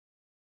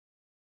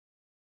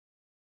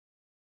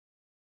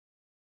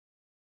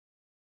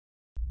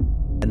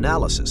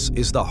Analysis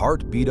is the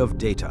heartbeat of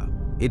data.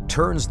 It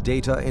turns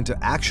data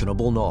into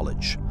actionable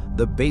knowledge,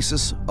 the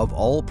basis of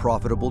all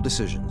profitable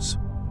decisions.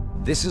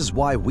 This is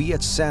why we at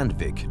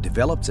Sandvik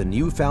developed a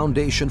new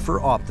foundation for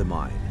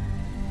OptiMine.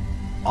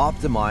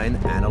 OptiMine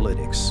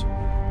Analytics.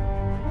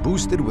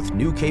 Boosted with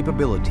new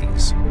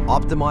capabilities,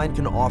 OptiMine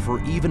can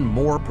offer even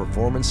more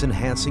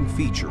performance-enhancing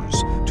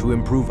features to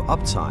improve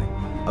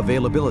uptime,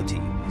 availability,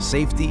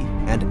 safety,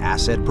 and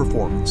asset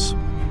performance.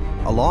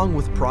 Along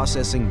with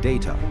processing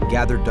data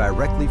gathered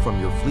directly from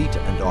your fleet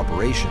and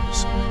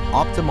operations,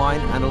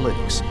 OptiMine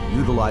Analytics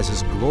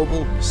utilizes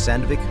global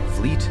Sandvik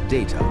fleet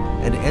data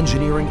and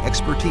engineering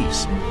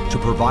expertise to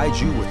provide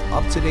you with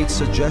up-to-date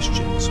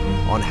suggestions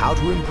on how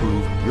to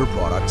improve your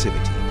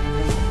productivity.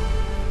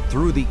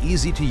 Through the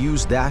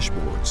easy-to-use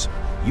dashboards,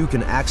 you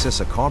can access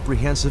a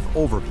comprehensive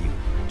overview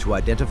to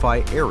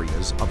identify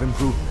areas of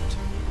improvement.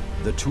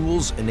 The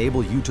tools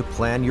enable you to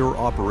plan your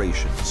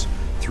operations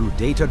through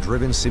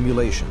data-driven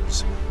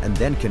simulations and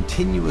then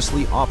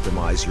continuously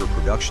optimize your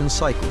production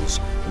cycles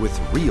with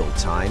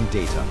real-time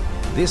data.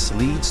 This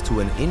leads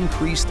to an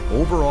increased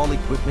overall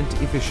equipment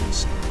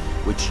efficiency,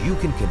 which you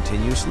can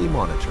continuously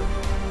monitor.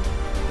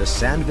 The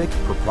Sandvik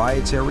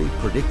proprietary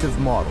predictive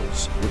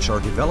models, which are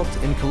developed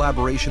in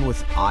collaboration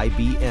with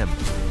IBM,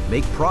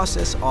 make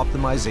process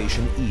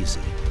optimization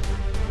easy,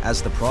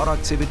 as the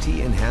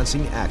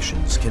productivity-enhancing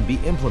actions can be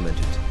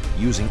implemented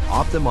using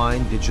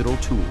OptiMine digital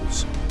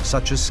tools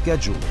such as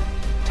scheduling,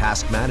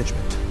 task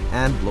management,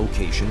 and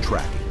location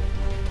tracking.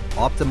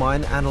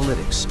 OptiMine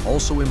Analytics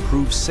also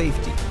improves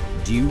safety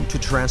due to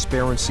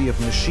transparency of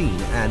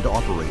machine and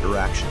operator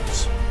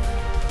actions.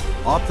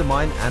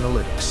 OptiMine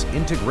Analytics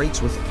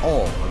integrates with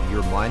all of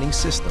your mining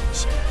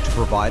systems to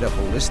provide a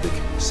holistic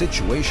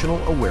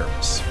situational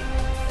awareness.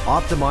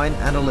 OptiMine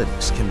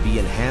Analytics can be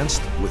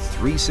enhanced with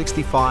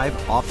 365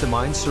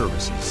 OptiMine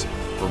services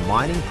for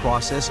mining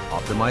process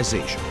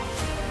optimization.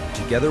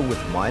 Together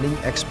with mining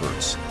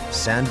experts,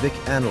 Sandvik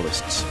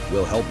analysts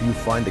will help you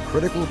find the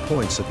critical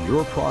points of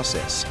your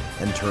process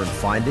and turn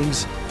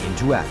findings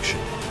into action.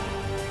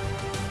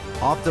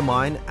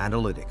 OptiMine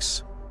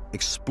Analytics,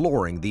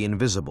 exploring the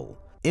invisible,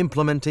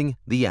 implementing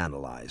the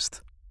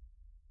analyzed.